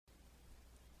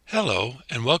Hello,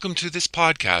 and welcome to this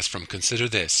podcast from Consider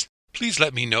This. Please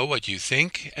let me know what you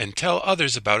think and tell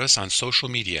others about us on social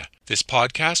media. This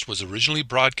podcast was originally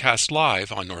broadcast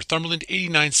live on Northumberland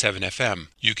 89.7 FM.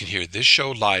 You can hear this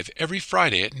show live every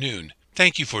Friday at noon.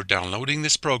 Thank you for downloading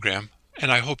this program,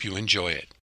 and I hope you enjoy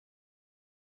it.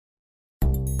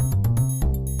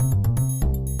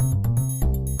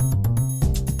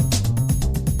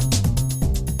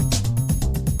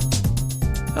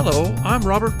 Hello, I'm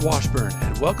Robert Washburn,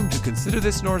 and welcome to Consider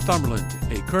This Northumberland,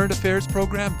 a current affairs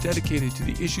program dedicated to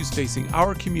the issues facing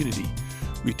our community.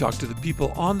 We talk to the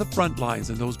people on the front lines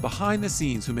and those behind the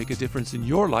scenes who make a difference in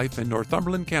your life in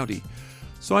Northumberland County.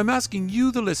 So I'm asking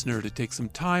you, the listener, to take some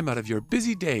time out of your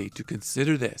busy day to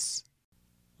consider this.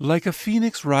 Like a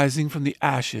phoenix rising from the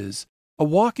ashes, a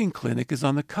walk-in clinic is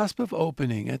on the cusp of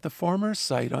opening at the former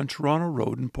site on Toronto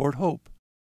Road in Port Hope.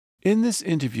 In this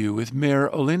interview with Mayor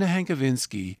Olena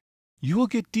Hankowinsky, you will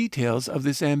get details of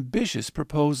this ambitious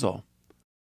proposal.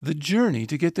 The journey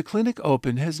to get the clinic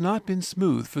open has not been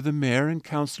smooth for the mayor and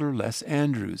Councillor Les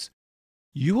Andrews.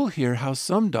 You will hear how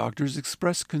some doctors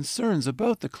express concerns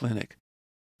about the clinic,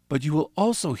 but you will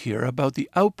also hear about the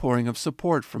outpouring of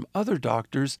support from other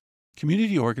doctors,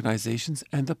 community organizations,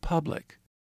 and the public.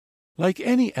 Like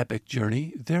any epic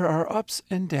journey, there are ups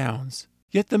and downs.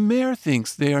 Yet the mayor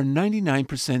thinks they are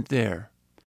 99% there.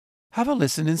 Have a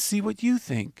listen and see what you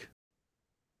think.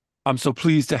 I'm so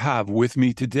pleased to have with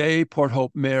me today Port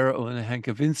Hope Mayor Olena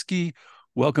Hankowinsky.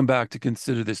 Welcome back to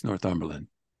Consider This Northumberland.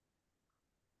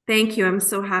 Thank you. I'm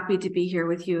so happy to be here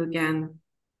with you again.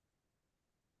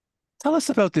 Tell us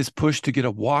about this push to get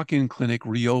a walk-in clinic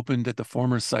reopened at the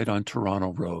former site on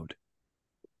Toronto Road.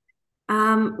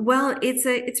 Well,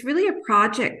 it's really a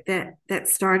project that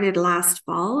started last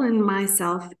fall, and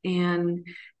myself and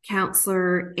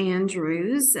Councillor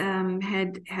Andrews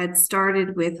had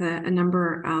started with a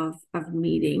number of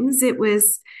meetings. It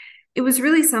was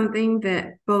really something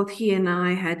that both he and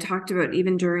I had talked about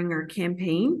even during our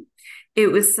campaign. It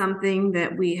was something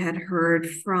that we had heard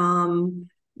from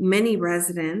many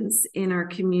residents in our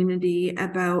community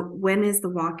about when is the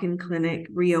walk-in clinic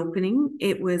reopening.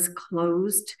 It was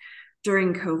closed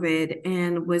during COVID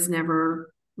and was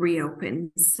never reopened.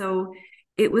 So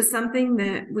it was something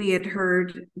that we had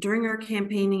heard during our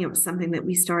campaigning. It was something that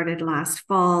we started last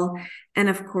fall. And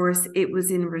of course, it was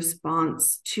in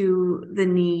response to the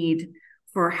need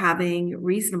for having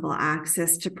reasonable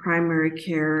access to primary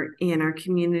care in our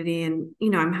community. And,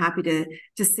 I'm happy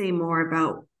to say more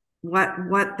about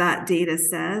what that data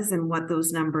says and what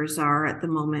those numbers are at the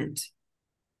moment.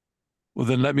 Well,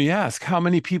 then let me ask, how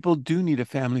many people do need a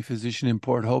family physician in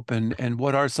Port Hope, and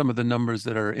what are some of the numbers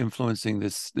that are influencing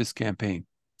this campaign?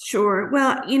 Sure.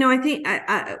 Well, I think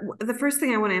the first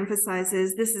thing I want to emphasize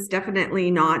is this is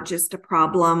definitely not just a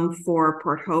problem for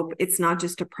Port Hope. It's not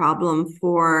just a problem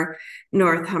for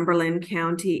Northumberland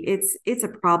County. It's a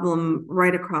problem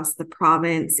right across the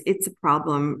province. It's a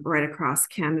problem right across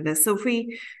Canada. So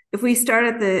if we start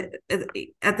at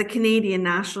the Canadian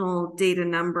national data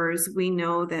numbers, we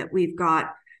know that we've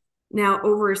got now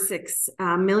over 6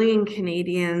 million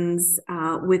Canadians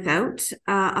without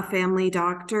a family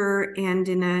doctor. And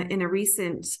in a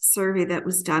recent survey that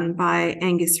was done by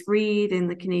Angus Reid and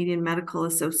the Canadian Medical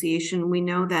Association, we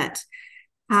know that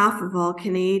half of all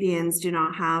Canadians do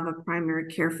not have a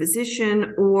primary care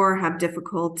physician or have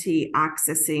difficulty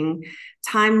accessing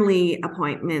timely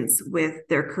appointments with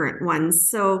their current ones.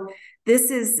 So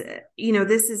this is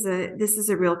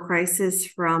a real crisis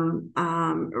from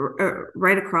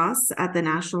right across at the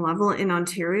national level. In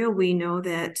Ontario, we know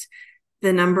that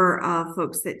the number of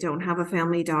folks that don't have a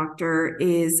family doctor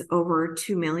is over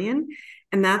 2 million.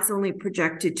 And that's only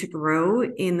projected to grow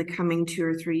in the coming 2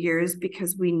 or 3 years,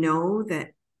 because we know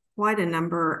that quite a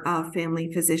number of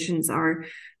family physicians are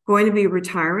going to be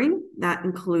retiring. That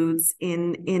includes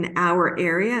in our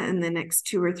area in the next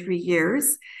 2 or 3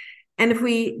 years. And if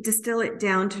we distill it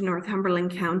down to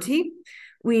Northumberland County,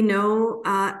 we know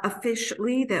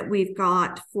officially that we've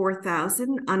got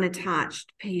 4,000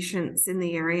 unattached patients in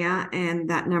the area, and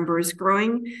that number is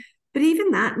growing. But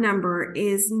even that number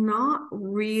is not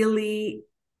really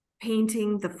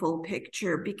painting the full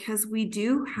picture, because we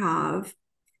do have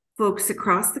folks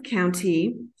across the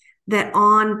county that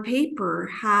on paper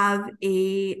have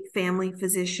a family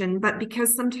physician, but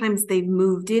because sometimes they've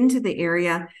moved into the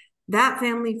area, that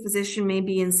family physician may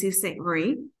be in Sault Ste.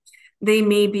 Marie, they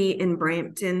may be in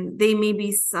Brampton, they may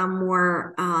be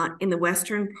somewhere in the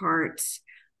western part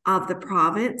of the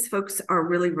province. Folks are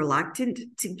really reluctant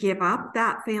to give up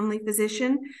that family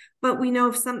physician, but we know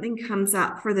if something comes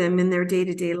up for them in their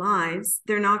day-to-day lives,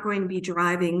 they're not going to be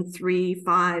driving 3,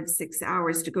 5, 6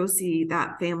 hours to go see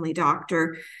that family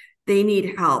doctor. They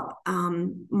need help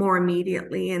more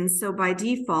immediately. And so by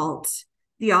default,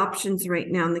 the options right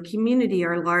now in the community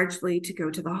are largely to go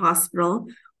to the hospital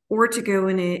or to go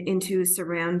into a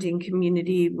surrounding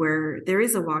community where there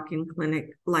is a walk-in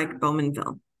clinic like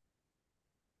Bowmanville.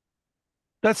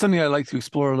 That's something I'd like to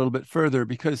explore a little bit further,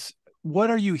 because what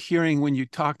are you hearing when you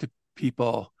talk to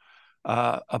people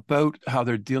about how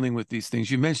they're dealing with these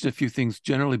things? You mentioned a few things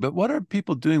generally, but what are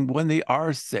people doing when they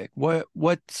are sick?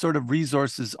 What sort of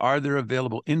resources are there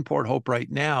available in Port Hope right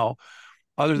now,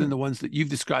 other than the ones that you've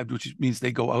described, which means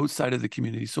they go outside of the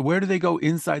community? So where do they go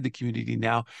inside the community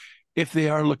now if they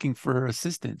are looking for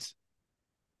assistance?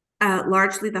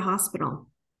 Largely the hospital.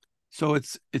 So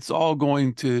it's all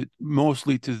going to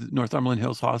mostly to the Northumberland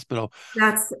Hills Hospital.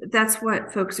 That's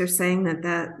what folks are saying,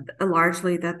 that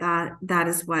largely that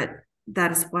is what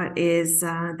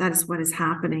is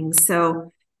happening.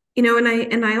 So,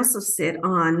 and I also sit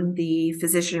on the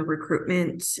physician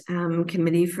recruitment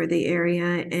committee for the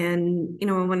area, and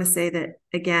I want to say that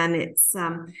again, it's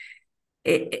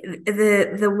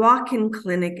the walk-in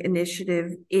clinic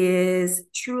initiative is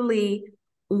truly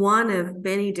one of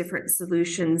many different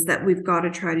solutions that we've got to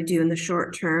try to do in the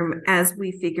short term as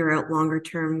we figure out longer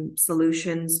term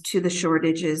solutions to the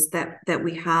shortages that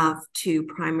we have to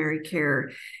primary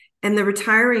care. And the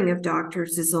retiring of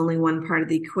doctors is only one part of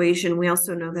the equation. We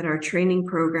also know that our training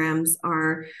programs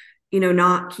are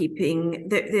not keeping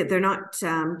they're not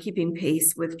keeping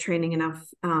pace with training enough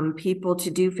people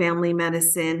to do family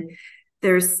medicine.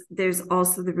 There's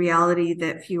also the reality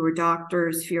that fewer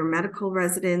doctors, fewer medical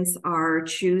residents are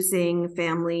choosing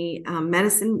family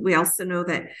medicine. We also know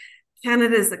that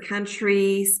Canada as a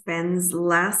country spends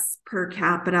less per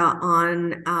capita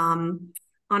on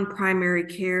primary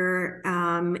care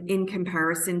in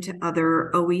comparison to other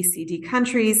OECD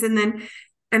countries. And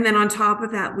then on top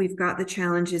of that, we've got the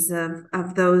challenges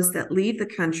of those that leave the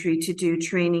country to do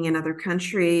training in other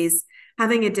countries,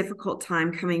 having a difficult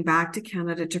time coming back to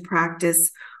Canada to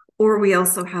practice. Or we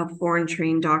also have foreign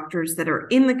trained doctors that are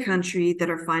in the country that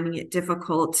are finding it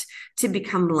difficult to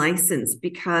become licensed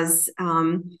because,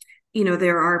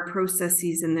 there are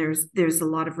processes and there's a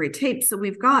lot of red tape. So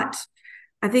we've got,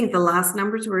 I think the last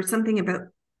numbers were something about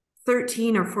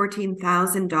 13 or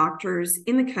 14,000 doctors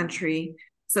in the country.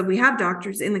 So we have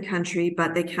doctors in the country,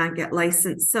 but they can't get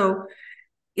licensed. So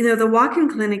the walk-in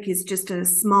clinic is just a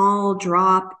small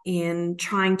drop in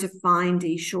trying to find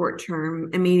a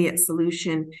short-term, immediate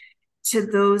solution to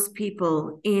those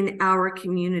people in our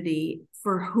community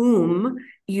for whom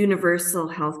universal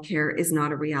healthcare is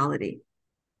not a reality.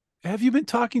 Have you been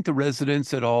talking to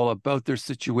residents at all about their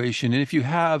situation? And if you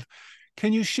have,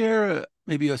 can you share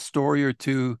maybe a story or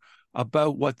two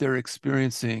about what they're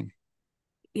experiencing?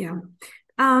 Yeah.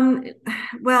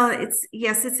 Well, it's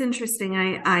interesting.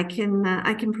 I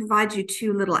can provide you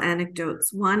two little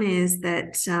anecdotes. One is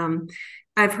that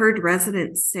I've heard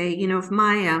residents say, if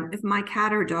my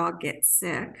cat or dog gets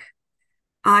sick,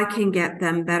 I can get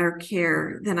them better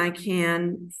care than I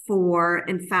can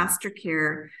and faster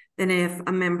care than if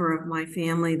a member of my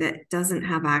family that doesn't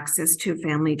have access to a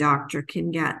family doctor can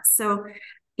get. So,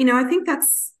 I think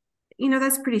that's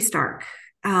pretty stark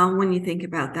when you think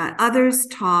about that. Others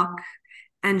talk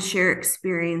and share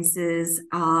experiences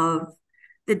of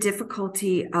the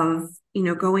difficulty of,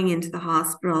 going into the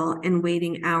hospital and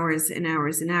waiting hours and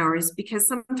hours and hours, because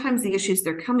sometimes the issues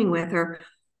they're coming with are,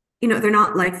 they're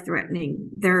not life-threatening.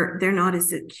 They're not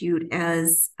as acute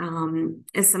as some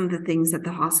of the things that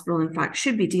the hospital, in fact,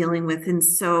 should be dealing with. And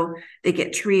so they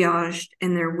get triaged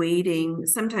and they're waiting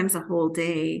sometimes a whole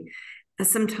day,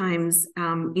 sometimes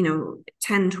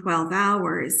 10, 12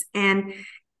 hours. And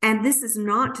this is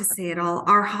not to say at all,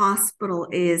 our hospital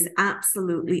is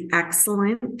absolutely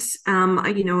excellent. I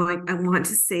want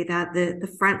to say that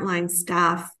the frontline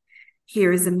staff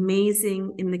here is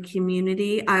amazing in the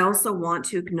community. I also want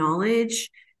to acknowledge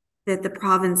that the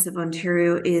province of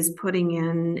Ontario is putting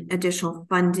in additional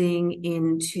funding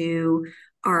into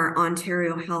our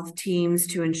Ontario health teams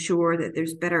to ensure that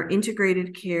there's better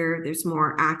integrated care, there's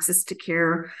more access to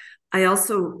care. I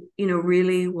also,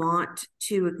 really want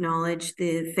to acknowledge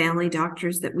the family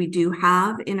doctors that we do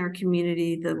have in our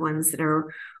community, the ones that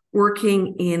are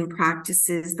working in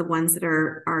practices, the ones that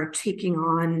are taking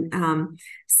on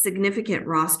significant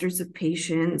rosters of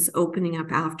patients, opening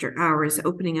up after hours,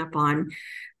 opening up on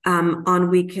on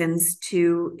weekends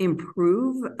to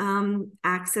improve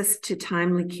access to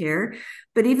timely care.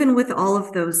 But even with all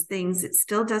of those things, it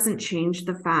still doesn't change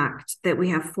the fact that we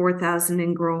have 4,000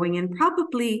 and growing, and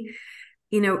probably,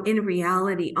 in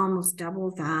reality, almost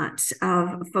double that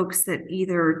of folks that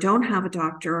either don't have a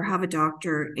doctor or have a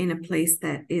doctor in a place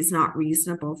that is not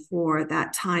reasonable for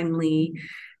that timely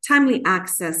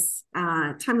access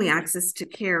to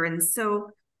care. And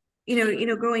so,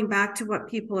 going back to what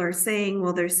people are saying,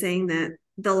 well, they're saying that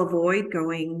they'll avoid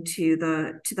going to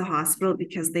the hospital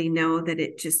because they know that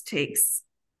it just takes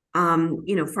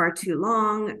far too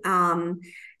long.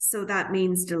 So that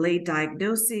means delayed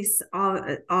diagnosis.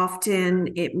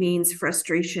 Often it means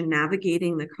frustration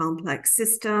navigating the complex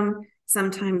system.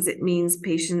 Sometimes it means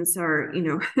patients are,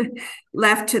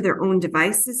 left to their own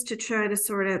devices to try to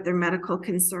sort out their medical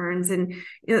concerns. And,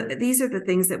 these are the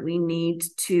things that we need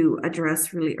to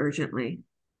address really urgently.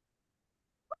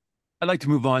 I'd like to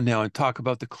move on now and talk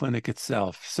about the clinic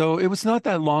itself. So it was not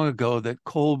that long ago that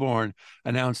Colborne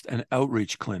announced an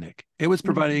outreach clinic. It was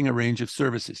providing a range of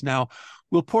services. Now,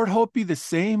 will Port Hope be the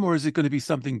same, or is it going to be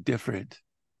something different?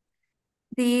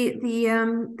 The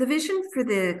vision for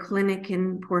the clinic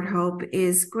in Port Hope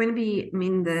is going to be,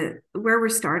 where we're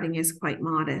starting is quite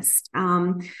modest.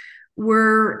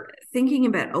 We're thinking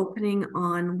about opening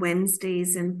on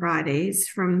Wednesdays and Fridays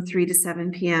from 3 to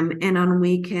 7 p.m. and on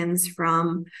weekends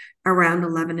from around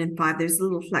 11 and 5. There's a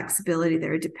little flexibility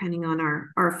there depending on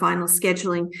our final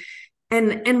scheduling.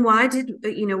 And why did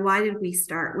we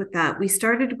start with that? We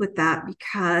started with that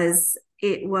because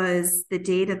it was the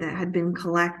data that had been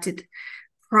collected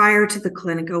prior to the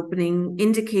clinic opening,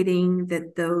 indicating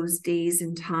that those days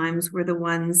and times were the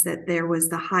ones that there was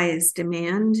the highest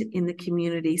demand in the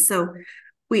community. So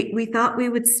we thought we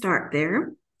would start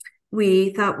there.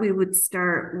 We thought we would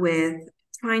start with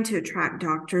trying to attract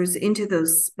doctors into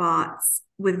those spots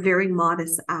with very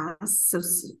modest asks.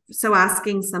 So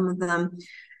asking some of them,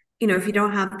 if you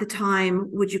don't have the time,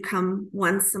 would you come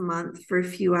once a month for a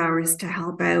few hours to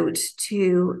help out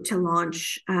to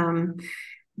launch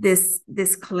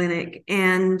this clinic?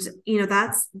 And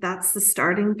that's the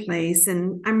starting place.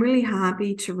 And I'm really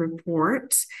happy to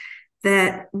report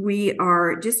that we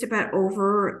are just about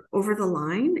over the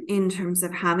line in terms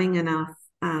of having enough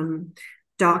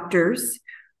doctors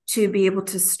to be able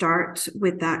to start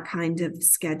with that kind of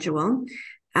schedule.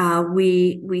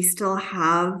 We still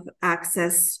have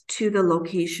access to the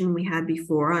location we had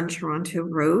before on Toronto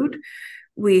Road.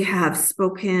 We have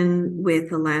spoken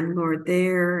with the landlord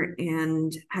there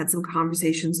and had some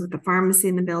conversations with the pharmacy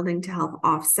in the building to help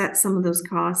offset some of those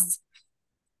costs.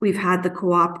 We've had the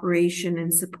cooperation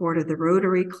and support of the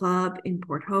Rotary Club in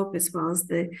Port Hope, as well as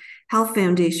the Health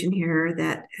Foundation here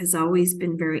that has always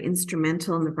been very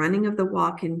instrumental in the running of the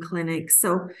walk-in clinic.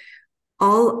 So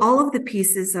all of the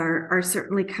pieces are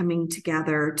certainly coming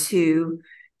together to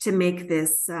make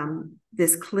this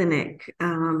clinic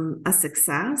a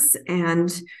success.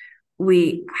 And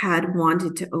we had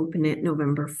wanted to open it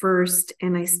November 1st,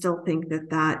 and I still think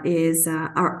that is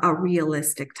a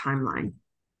realistic timeline.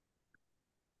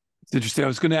 It's interesting. I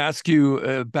was going to ask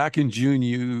you, back in June,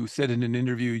 you said in an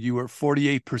interview you were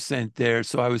 48% there.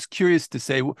 So I was curious to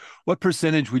say, what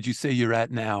percentage would you say you're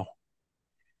at now?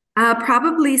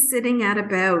 Probably sitting at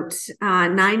about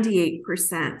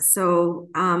 98%. So,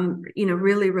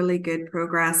 really, really good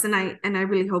progress. And I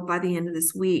really hope by the end of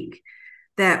this week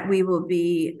that we will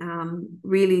be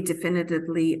really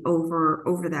definitively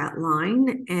over that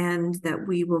line, and that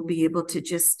we will be able to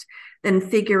just then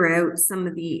figure out some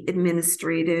of the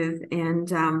administrative and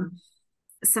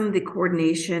some of the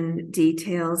coordination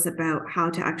details about how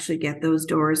to actually get those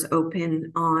doors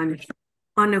open on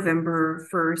November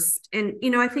 1st.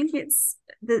 And, I think it's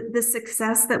the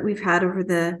success that we've had over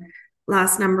the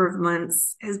last number of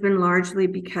months has been largely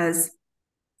because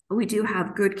we do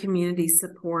have good community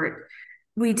support.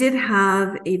 We did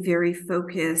have a very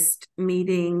focused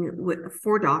meeting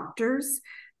for doctors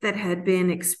that had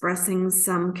been expressing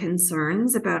some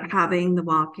concerns about having the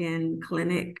walk-in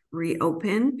clinic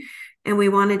reopen. And we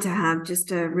wanted to have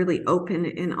just a really open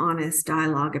and honest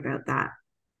dialogue about that.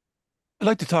 I'd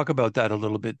like to talk about that a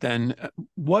little bit then.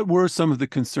 What were some of the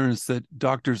concerns that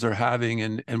doctors are having,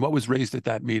 and what was raised at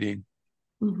that meeting?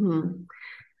 Mm-hmm.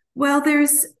 Well,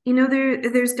 there's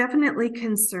definitely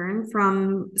concern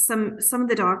from some of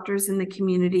the doctors in the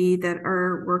community that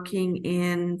are working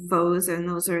in FOS, and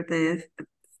those are the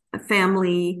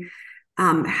family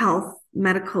health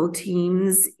medical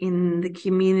teams in the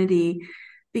community,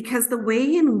 because the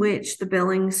way in which the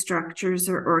billing structures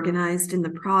are organized in the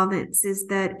province is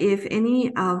that if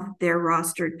any of their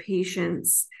rostered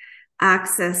patients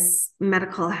access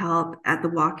medical help at the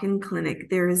walk-in clinic,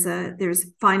 there's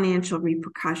financial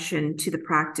repercussion to the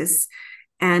practice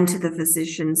and to the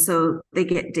physician. So they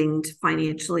get dinged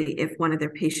financially if one of their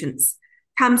patients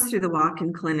comes through the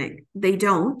walk-in clinic. They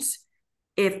don't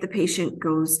if the patient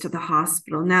goes to the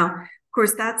hospital. Now, of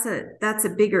course, that's a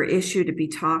bigger issue to be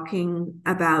talking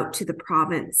about to the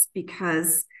province,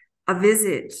 because a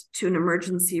visit to an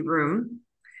emergency room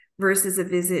versus a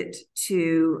visit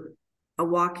to a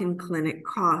walk-in clinic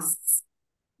costs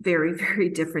very, very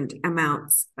different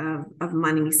amounts of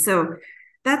money. So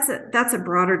that's a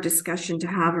broader discussion to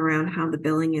have around how the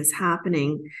billing is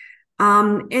happening.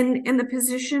 And the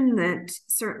position that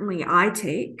certainly I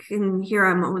take, and here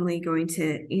I'm only going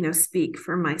to, speak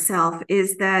for myself,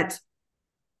 is that,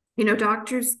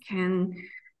 doctors can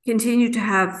continue to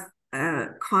have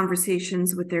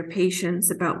conversations with their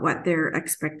patients about what their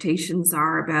expectations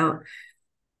are about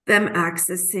them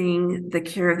accessing the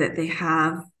care that they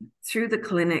have through the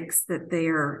clinics that they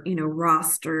are,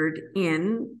 rostered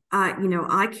in.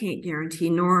 I can't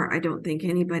guarantee, nor I don't think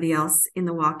anybody else in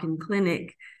the walk-in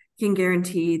clinic can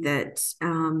guarantee that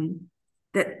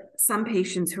that some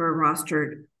patients who are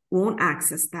rostered won't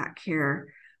access that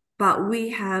care. But we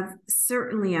have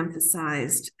certainly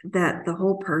emphasized that the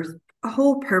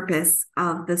whole purpose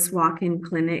of this walk-in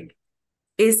clinic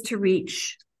is to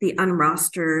reach the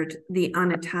unrostered, the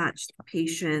unattached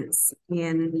patients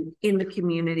in the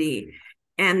community.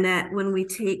 And that when we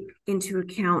take into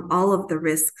account all of the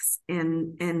risks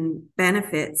and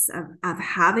benefits of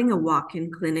having a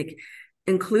walk-in clinic,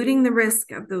 including the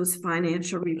risk of those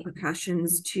financial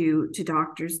repercussions to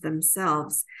doctors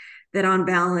themselves, that on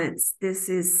balance, this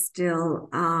is still,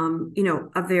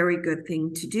 a very good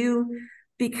thing to do,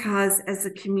 because as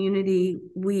a community,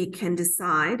 we can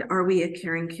decide, are we a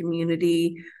caring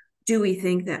community? Do we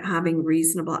think that having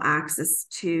reasonable access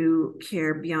to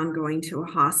care beyond going to a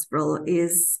hospital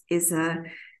is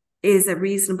a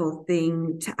reasonable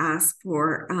thing to ask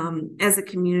for? As a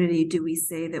community, do we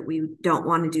say that we don't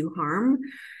want to do harm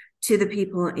to the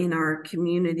people in our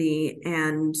community,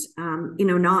 and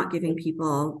not giving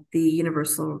people the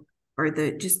universal or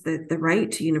the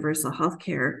right to universal health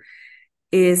care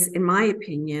is, in my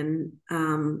opinion,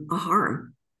 a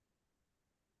harm.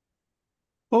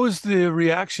 What was the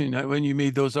reaction when you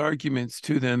made those arguments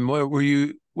to them? What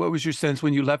was your sense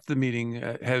when you left the meeting?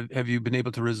 Have you been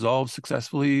able to resolve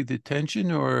successfully the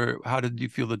tension, or how did you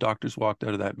feel the doctors walked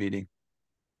out of that meeting?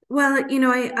 Well,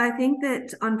 I think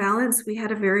that on balance, we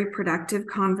had a very productive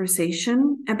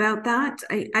conversation about that.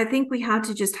 I think we had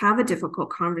to just have a difficult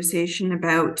conversation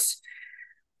about,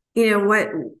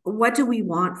 what do we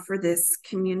want for this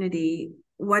community?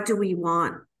 What do we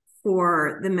want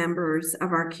for the members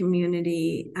of our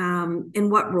community? And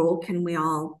what role can we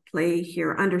all play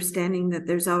here, understanding that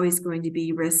there's always going to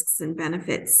be risks and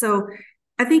benefits. So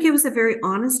I think it was a very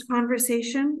honest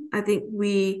conversation. I think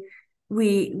we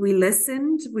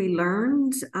listened, we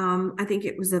learned. I think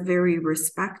it was a very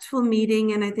respectful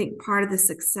meeting. And I think part of the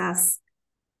success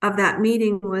of that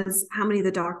meeting was how many of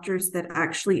the doctors that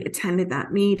actually attended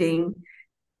that meeting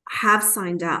have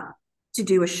signed up to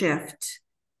do a shift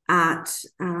at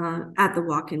the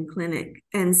walk-in clinic.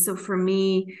 And so for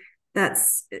me,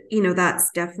 that's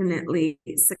definitely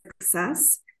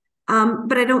success.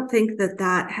 But I don't think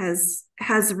that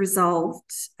has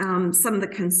resolved some of the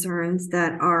concerns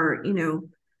that are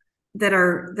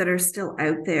still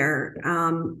out there.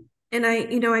 And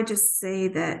I just say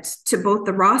that to both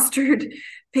the rostered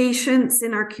patients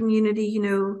in our community,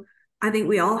 I think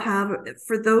we all have,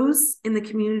 for those in the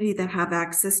community that have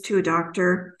access to a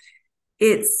doctor,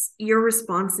 it's your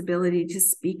responsibility to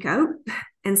speak out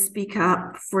and speak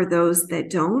up for those that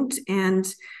don't. And,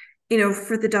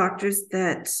 for the doctors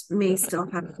that may still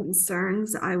have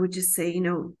concerns, I would just say,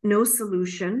 no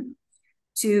solution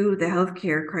to the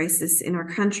healthcare crisis in our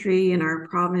country, in our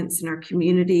province, in our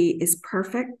community is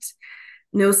perfect.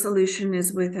 No solution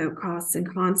is without costs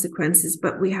and consequences,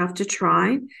 but we have to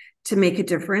try to make a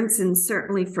difference. And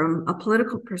certainly from a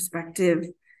political perspective,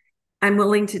 I'm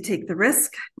willing to take the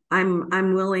risk.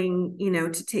 I'm willing,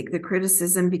 to take the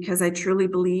criticism, because I truly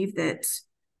believe that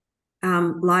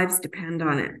lives depend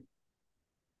on it.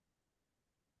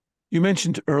 You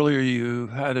mentioned earlier you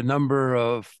had a number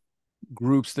of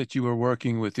groups that you were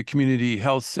working with, the Community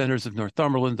Health Centres of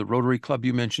Northumberland, the Rotary Club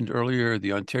you mentioned earlier,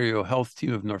 the Ontario Health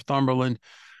Team of Northumberland.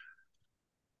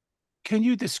 Can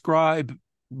you describe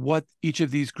what each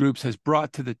of these groups has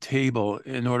brought to the table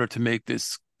in order to make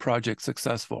this project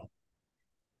successful?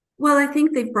 Well, I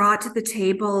think they brought to the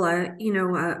table, an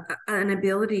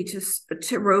ability to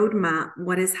roadmap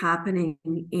what is happening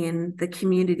in the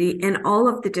community and all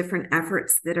of the different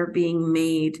efforts that are being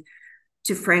made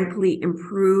to frankly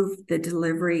improve the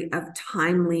delivery of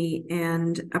timely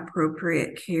and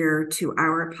appropriate care to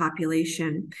our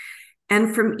population.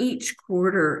 And from each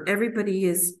quarter, everybody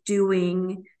is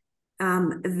doing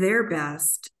their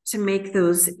best to make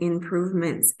those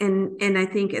improvements. And I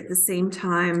think at the same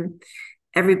time,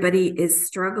 everybody is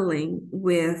struggling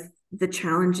with the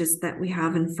challenges that we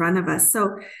have in front of us.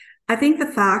 So I think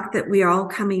the fact that we are all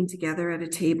coming together at a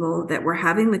table, that we're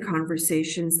having the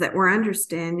conversations, that we're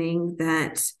understanding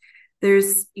that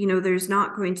there's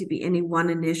not going to be any one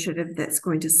initiative that's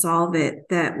going to solve it,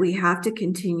 that we have to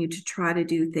continue to try to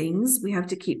do things. We have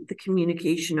to keep the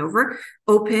communication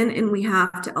open, and we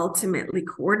have to ultimately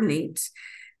coordinate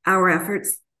our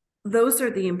efforts. Those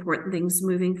are the important things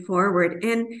moving forward.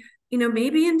 And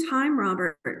maybe in time,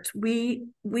 Robert, we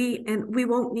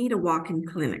won't need a walk-in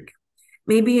clinic.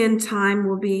 Maybe in time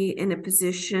we'll be in a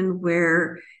position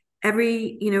where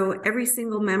every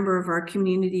single member of our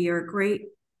community, or a great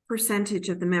percentage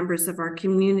of the members of our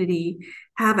community,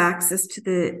 have access to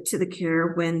the care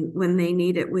when they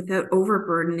need it, without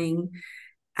overburdening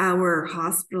our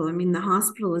hospital. I mean, the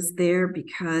hospital is there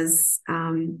because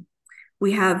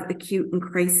we have acute and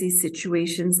crisis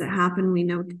situations that happen, we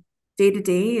know, day to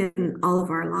day in all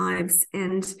of our lives.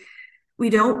 And we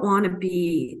don't want to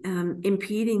be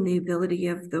impeding the ability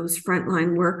of those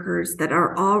frontline workers that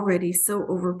are already so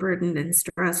overburdened and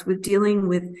stressed with dealing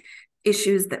with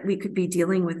issues that we could be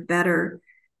dealing with better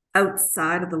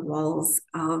outside of the walls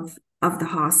of the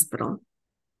hospital.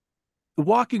 The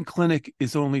walk-in clinic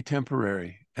is only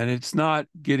temporary, and it's not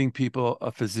getting people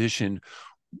a physician.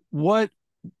 What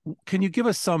can you give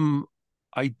us some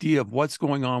idea of what's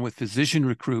going on with physician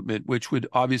recruitment, which would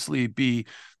obviously be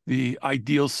the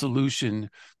ideal solution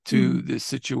to this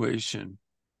situation?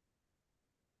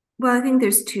 Well, I think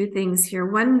there's two things here.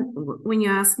 One, when you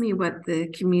asked me what the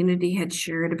community had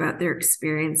shared about their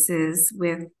experiences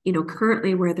with,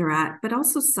 currently where they're at, but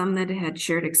also some that had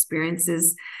shared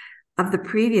experiences of the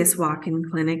previous walk-in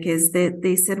clinic, is that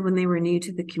they said when they were new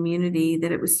to the community,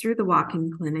 that it was through the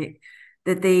walk-in clinic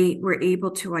that they were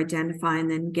able to identify and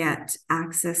then get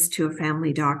access to a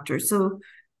family doctor. So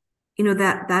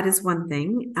that is one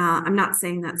thing. I'm not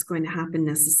saying that's going to happen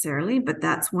necessarily, but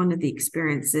that's one of the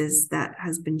experiences that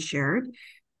has been shared.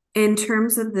 In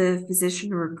terms of the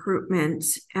physician recruitment,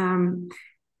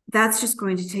 that's just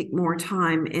going to take more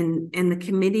time. And the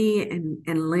committee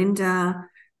and Linda,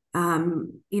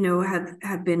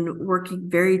 have been working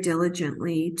very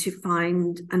diligently to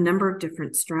find a number of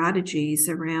different strategies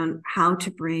around how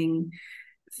to bring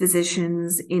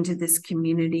physicians into this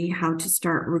community, how to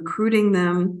start recruiting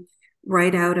them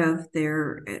right out of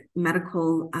their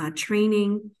medical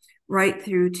training, right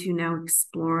through to now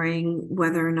exploring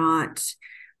whether or not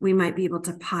we might be able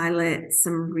to pilot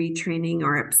some retraining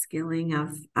or upskilling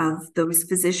of those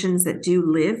physicians that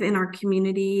do live in our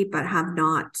community but have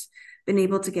not been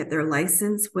able to get their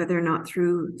license, whether or not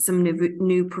through some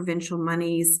new provincial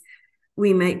monies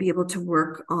we might be able to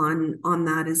work on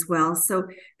that as well. So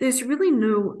there's really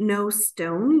no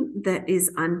stone that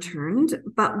is unturned,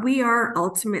 but we are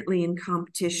ultimately in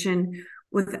competition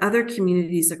with other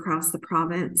communities across the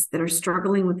province that are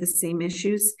struggling with the same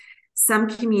issues. Some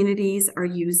communities are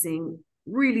using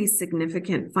really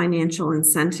significant financial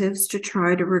incentives to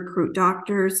try to recruit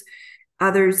doctors.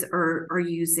 Others are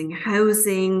using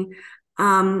housing,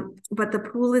 but the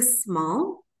pool is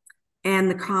small and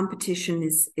the competition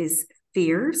is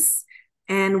fierce.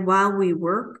 And while we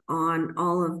work on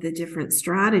all of the different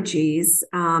strategies,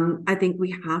 I think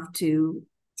we have to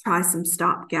try some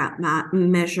stopgap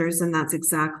measures, and that's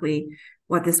exactly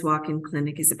what this walk-in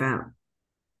clinic is about.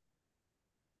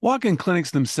 Walk-in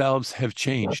clinics themselves have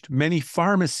changed. Many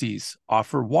pharmacies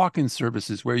offer walk-in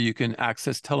services where you can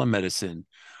access telemedicine.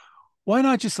 Why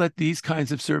not just let these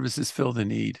kinds of services fill the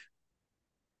need?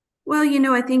 Well,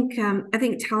 I think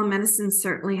telemedicine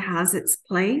certainly has its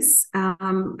place,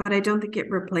 but I don't think it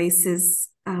replaces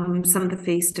some of the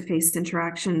face-to-face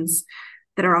interactions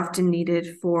that are often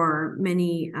needed for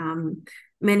many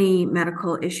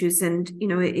medical issues. And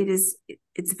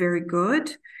it's very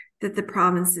good that the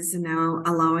province is now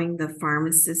allowing the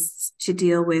pharmacists to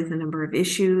deal with a number of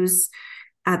issues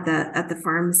at the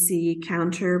pharmacy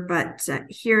counter, but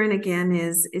here and again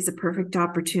is a perfect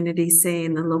opportunity, say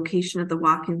in the location of the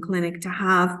walk-in clinic, to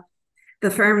have the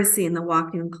pharmacy and the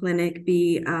walk-in clinic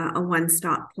be a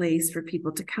one-stop place for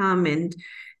people to come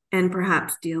and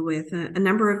perhaps deal with a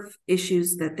number of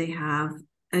issues that they have,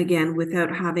 again,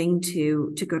 without having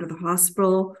to go to the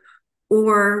hospital,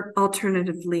 or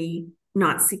alternatively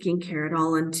not seeking care at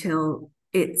all until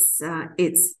it's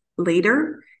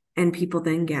later and people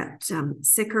then get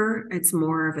sicker. It's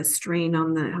more of a strain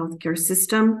on the healthcare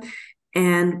system.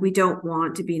 And we don't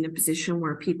want to be in a position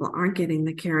where people aren't getting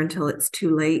the care until it's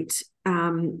too late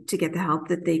to get the help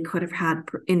that they could have had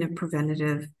in a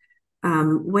preventative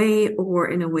way, or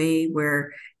in a way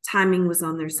where timing was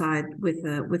on their side with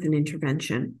an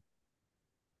intervention.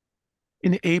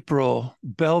 In April,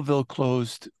 Belleville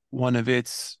closed one of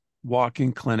its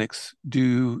walk-in clinics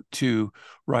due to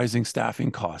rising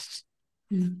staffing costs.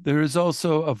 There is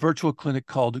also a virtual clinic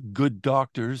called Good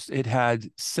Doctors. It had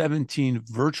 17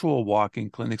 virtual walk-in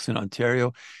clinics in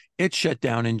Ontario. It shut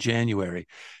down in January.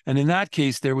 And in that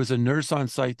case, there was a nurse on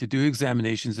site to do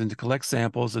examinations and to collect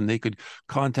samples, and they could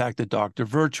contact the doctor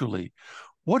virtually.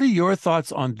 What are your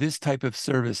thoughts on this type of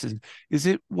service? And is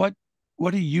it what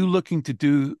are you looking to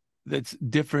do that's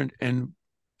different? And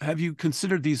have you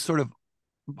considered these sort of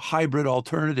hybrid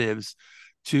alternatives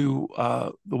to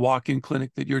the walk-in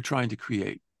clinic that you're trying to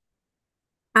create?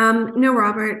 No,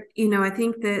 Robert, I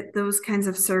think that those kinds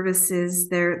of services,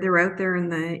 they're out there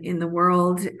in the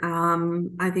world.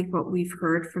 I think what we've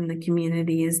heard from the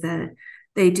community is that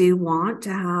they do want to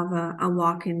have a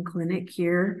walk-in clinic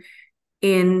here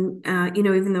in,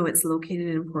 even though it's located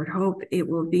in Port Hope, it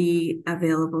will be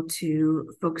available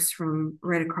to folks from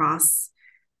right across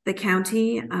the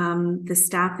county. The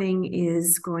staffing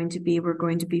is we're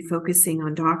going to be focusing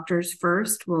on doctors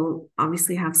first. We'll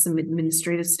obviously have some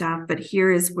administrative staff, but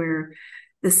here is where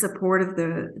the support of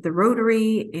the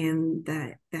Rotary and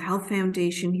the Health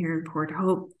Foundation here in Port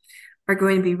Hope are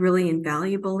going to be really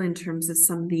invaluable in terms of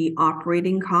some of the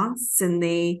operating costs. And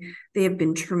they have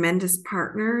been tremendous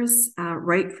partners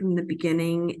right from the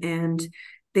beginning, and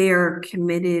they are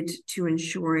committed to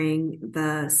ensuring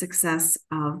the success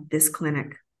of this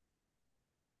clinic.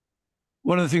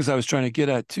 One of the things I was trying to get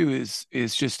at too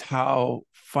is just how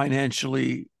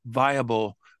financially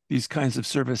viable these kinds of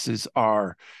services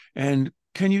are. And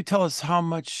can you tell us how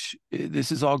much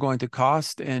this is all going to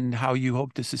cost and how you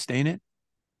hope to sustain it?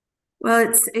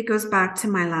 Well, it goes back to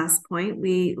my last point.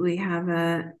 We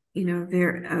have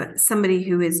somebody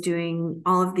who is doing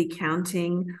all of the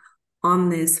accounting on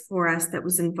this for us that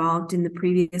was involved in the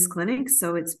previous clinic.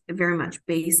 So it's very much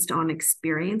based on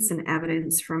experience and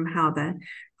evidence from how the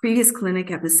previous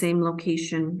clinic at the same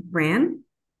location ran.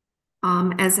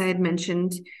 As I had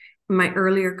mentioned in my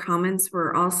earlier comments,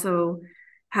 we're also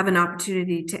have an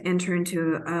opportunity to enter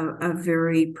into a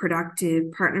very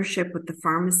productive partnership with the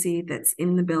pharmacy that's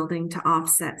in the building to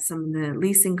offset some of the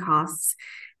leasing costs.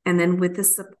 And then with the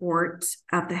support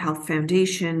of the Health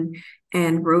Foundation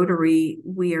and Rotary,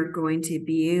 we are going to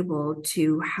be able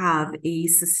to have a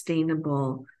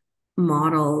sustainable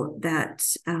model that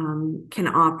can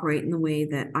operate in the way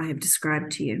that I have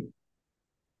described to you.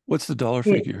 What's the dollar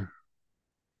figure?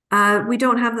 We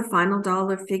don't have the final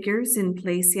dollar figures in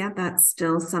place yet. That's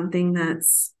still something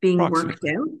that's being worked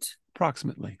out.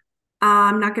 Approximately.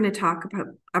 I'm not going to talk about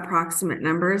approximate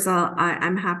numbers.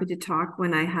 I'm happy to talk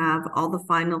when I have all the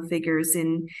final figures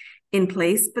in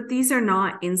place, but these are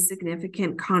not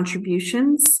insignificant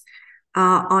contributions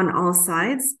on all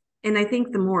sides. And I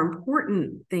think the more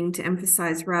important thing to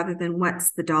emphasize, rather than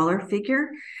what's the dollar figure,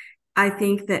 I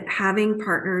think that having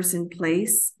partners in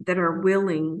place that are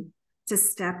willing to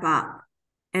step up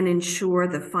and ensure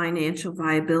the financial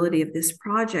viability of this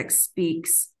project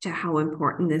speaks to how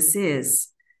important this is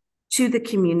to the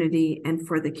community and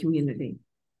for the community.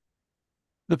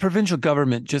 The provincial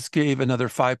government just gave another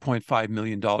 $5.5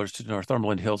 million to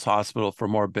Northumberland Hills Hospital for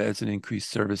more beds and increased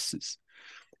services.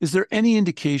 Is there any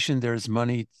indication there's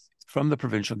money from the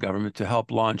provincial government to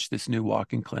help launch this new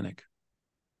walk-in clinic?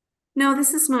 No,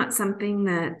 this is not something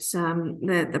that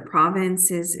the province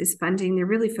is funding. They're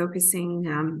really focusing.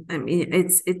 I mean,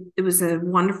 it was a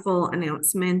wonderful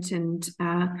announcement and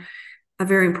a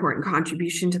very important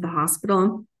contribution to the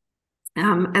hospital.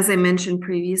 As I mentioned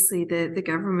previously, the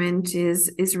government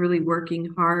is really working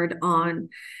hard on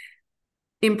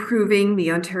improving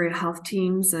the Ontario health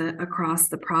teams across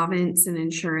the province and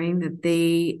ensuring that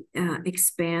they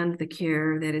expand the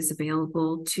care that is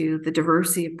available to the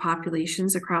diversity of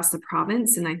populations across the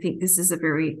province. And I think this is a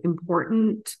very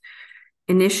important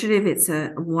initiative. It's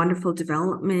a wonderful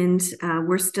development.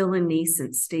 We're still in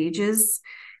nascent stages.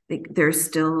 I think there's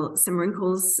still some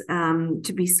wrinkles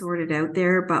to be sorted out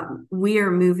there, but we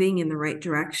are moving in the right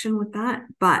direction with that.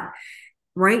 But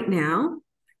right now,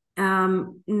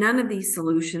 none of these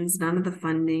solutions, none of the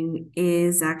funding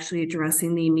is actually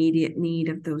addressing the immediate need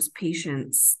of those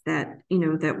patients that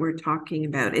we're talking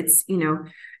about. It's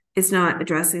not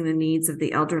addressing the needs of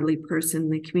the elderly person in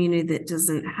the community that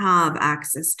doesn't have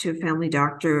access to a family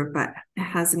doctor, but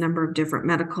has a number of different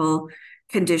medical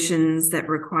conditions that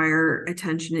require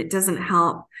attention. It doesn't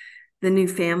help the new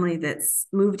family that's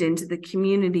moved into the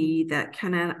community that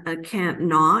can't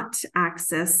not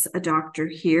access a doctor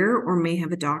here or may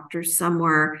have a doctor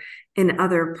somewhere in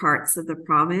other parts of the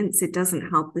province. It doesn't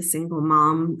help the single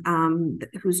mom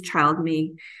whose child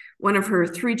one of her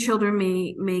 3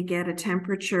 children may get a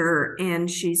temperature and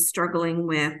she's struggling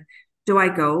with, do I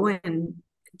go and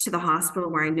to the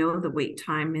hospital where I know the wait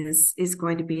time is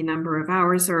going to be a number of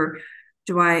hours, or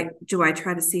do I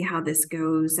try to see how this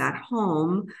goes at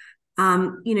home?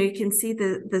 You can see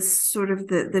the sort of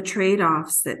the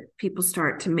trade-offs that people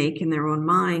start to make in their own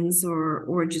minds,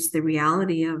 or just the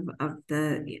reality of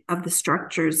the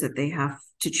structures that they have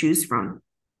to choose from.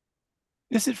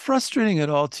 Is it frustrating at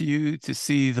all to you to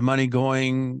see the money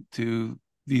going to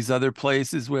these other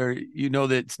places where you know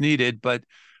that it's needed, but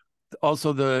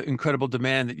also the incredible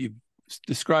demand that you've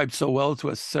described so well to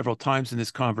us several times in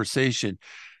this conversation?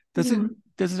 Does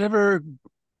it ever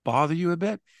bother you a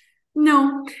bit?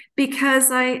 No,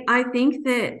 because I think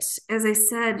that, as I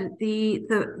said,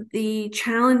 the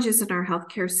challenges in our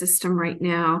healthcare system right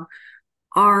now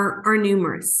are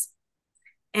numerous.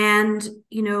 And,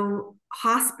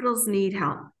 hospitals need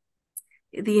help.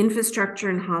 The infrastructure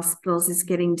in hospitals is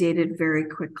getting dated very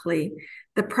quickly.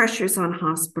 The pressures on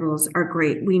hospitals are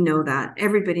great. We know that.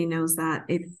 Everybody knows that.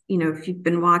 If you've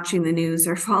been watching the news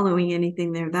or following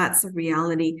anything there, that's a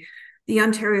reality. The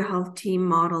Ontario Health Team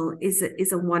model is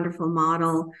a wonderful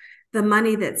model. The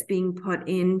money that's being put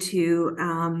into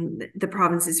the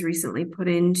provinces recently put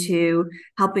into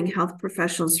helping health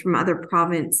professionals from other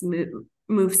provinces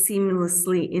move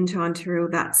seamlessly into Ontario,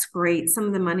 that's great. Some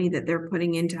of the money that they're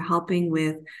putting into helping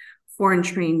with foreign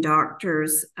trained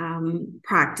doctors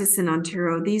practice in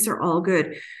Ontario, these are all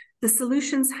good. The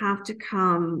solutions have to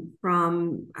come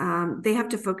from, they have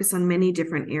to focus on many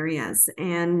different areas,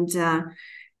 and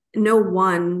no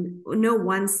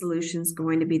one solution is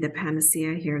going to be the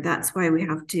panacea here. That's why we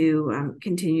have to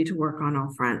continue to work on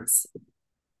all fronts.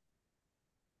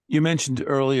 You mentioned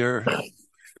earlier,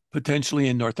 potentially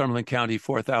in Northumberland County,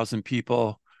 4,000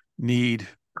 people need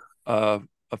a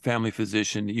family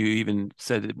physician. You even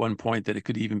said at one point that it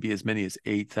could even be as many as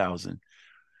 8,000.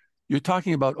 You're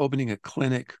talking about opening a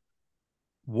clinic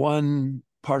one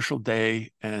partial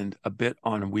day and a bit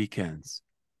on weekends.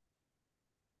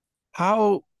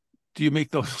 How do you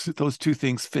make those two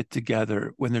things fit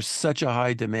together when there's such a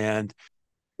high demand?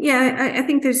 Yeah, I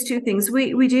think there's 2 things.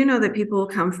 We do know that people will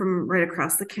come from right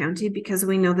across the county because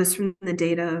we know this from the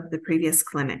data of the previous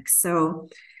clinic. So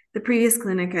the previous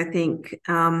clinic, I think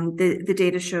the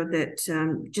data showed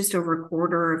that just over a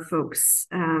quarter of folks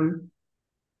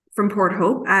from Port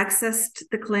Hope accessed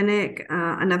the clinic.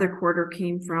 Another quarter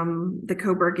came from the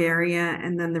Cobourg area,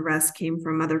 and then the rest came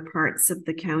from other parts of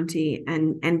the county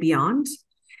and beyond.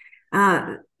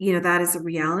 That is a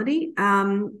reality.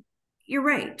 You're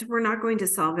right. We're not going to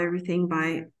solve everything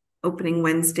by opening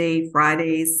Wednesday,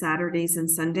 Fridays, Saturdays,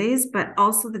 and Sundays, but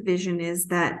also the vision is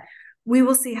that we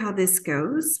will see how this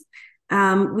goes.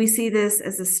 We see this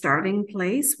as a starting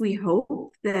place. We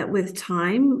hope that with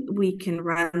time, we can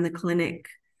run the clinic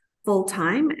full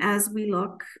time as we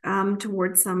look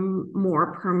towards some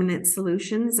more permanent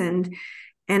solutions, and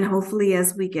hopefully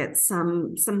as we get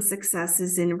some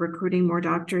successes in recruiting more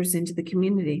doctors into the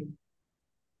community.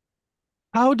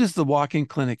 How does the walk-in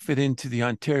clinic fit into the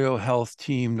Ontario Health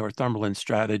Team Northumberland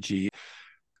strategy?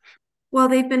 Well,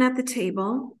 they've been at the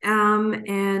table,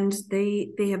 and they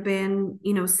have been,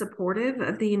 supportive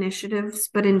of the initiatives.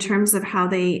 But in terms of how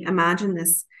they imagine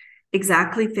this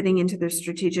exactly fitting into their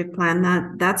strategic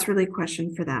plan, that's really a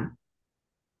question for them.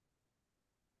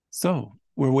 So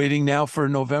we're waiting now for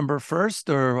November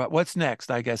 1st, or what's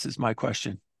next, I guess is my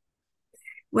question.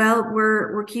 Well,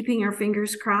 we're keeping our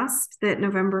fingers crossed that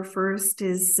November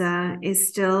 1st is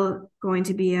still going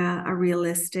to be a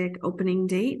realistic opening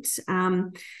date.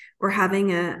 We're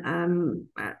having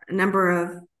a number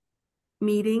of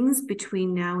meetings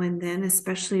between now and then,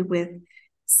 especially with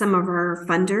some of our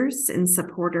funders and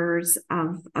supporters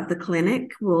of the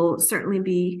clinic. We'll certainly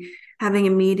be having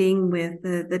a meeting with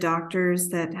the doctors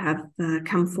that have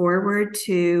come forward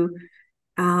to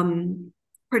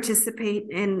participate,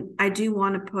 and I do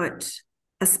want to put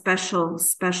a special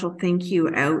thank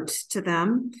you out to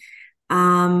them.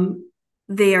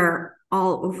 They are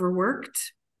all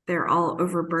overworked. They're all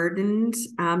overburdened.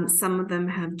 Some of them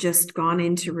have just gone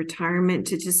into retirement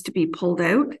to be pulled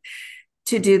out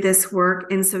to do this work.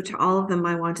 And so to all of them,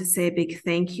 I want to say a big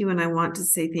thank you. And I want to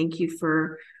say thank you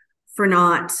for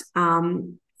not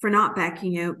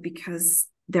backing out, because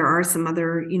there are some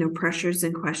other, pressures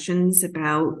and questions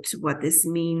about what this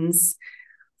means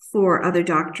for other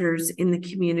doctors in the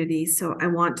community. So I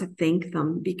want to thank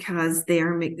them because they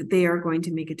are going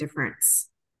to make a difference.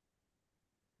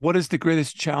 What is the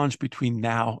greatest challenge between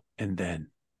now and then?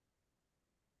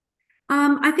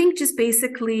 I think just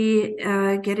basically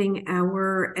getting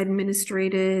our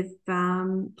administrative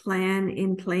plan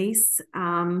in place.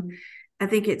 I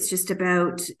think it's just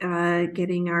about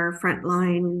getting our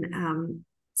frontline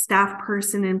staff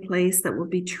person in place that will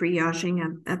be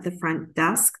triaging at the front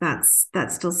desk. That's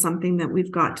still something that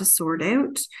we've got to sort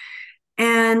out.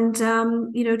 And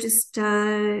just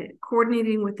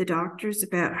coordinating with the doctors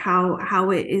about how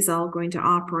it is all going to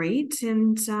operate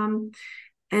and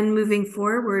moving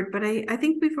forward. But I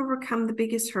think we've overcome the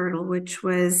biggest hurdle, which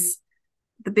was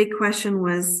the big question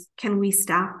was, can we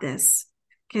staff this?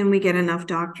 Can we get enough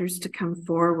doctors to come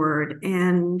forward?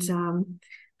 And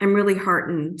I'm really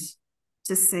heartened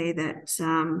to say that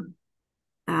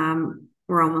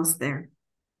we're almost there.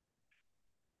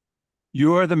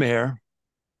 You are the mayor.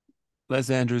 Les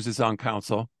Andrews is on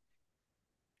council.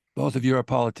 Both of you are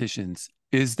politicians.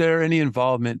 Is there any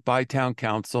involvement by town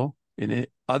council in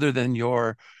it other than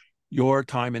your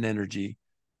time and energy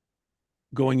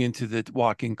going into the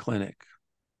walk-in clinic?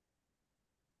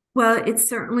 Well, it's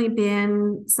certainly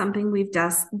been something we've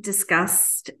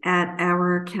discussed at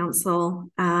our council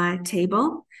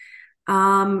table.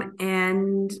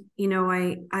 And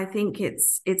I think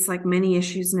it's like many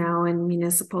issues now in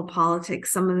municipal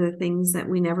politics. Some of the things that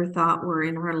we never thought were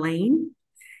in our lane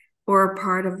or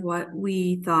part of what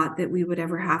we thought that we would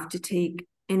ever have to take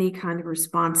any kind of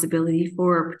responsibility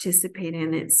for or participate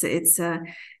in. It's a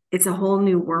whole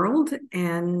new world,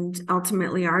 and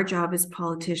ultimately our job as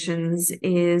politicians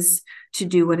is to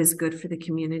do what is good for the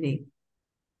community.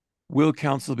 Will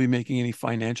council be making any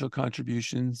financial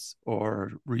contributions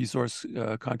or resource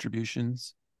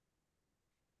contributions?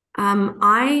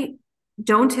 I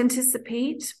don't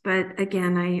anticipate, but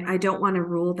again, I don't want to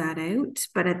rule that out.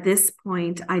 But at this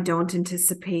point, I don't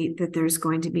anticipate that there's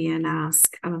going to be an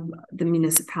ask of the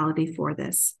municipality for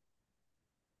this.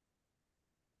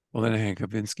 Elena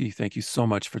Hankovinsky, thank you so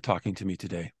much for talking to me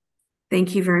today.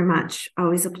 Thank you very much.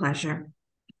 Always a pleasure.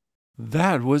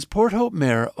 That was Port Hope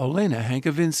Mayor Elena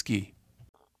Hankovinsky.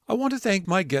 I want to thank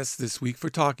my guests this week for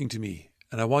talking to me,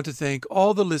 and I want to thank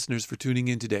all the listeners for tuning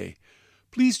in today.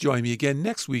 Please join me again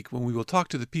next week when we will talk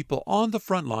to the people on the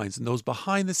front lines and those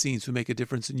behind the scenes who make a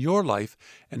difference in your life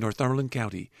and Northumberland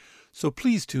County. So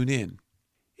please tune in.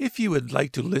 If you would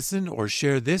like to listen or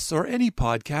share this or any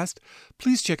podcast,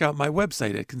 please check out my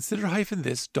website at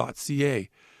consider-this.ca.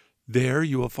 There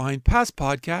you will find past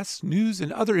podcasts, news,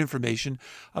 and other information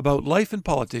about life and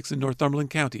politics in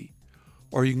Northumberland County.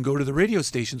 Or you can go to the radio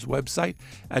station's website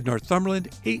at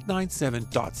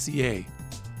northumberland897.ca.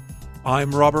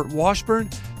 I'm Robert Washburn.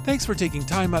 Thanks for taking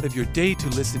time out of your day to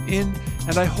listen in,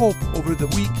 and I hope over the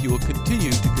week you will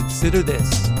continue to consider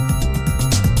this.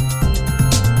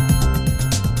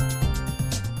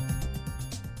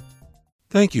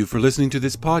 Thank you for listening to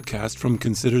this podcast from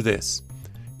Consider This.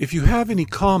 If you have any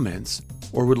comments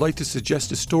or would like to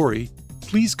suggest a story,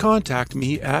 please contact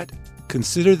me at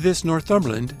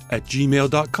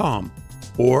considerthisnorthumberland@gmail.com,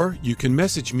 or you can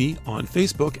message me on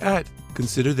Facebook at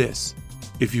Consider This.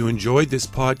 If you enjoyed this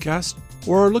podcast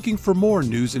or are looking for more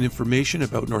news and information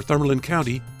about Northumberland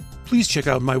County, please check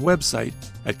out my website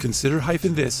at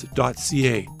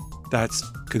consider-this.ca. That's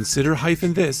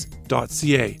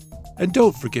consider-this.ca. And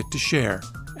don't forget to share.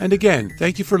 And again,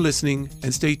 thank you for listening,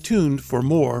 and stay tuned for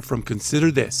more from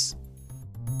Consider This.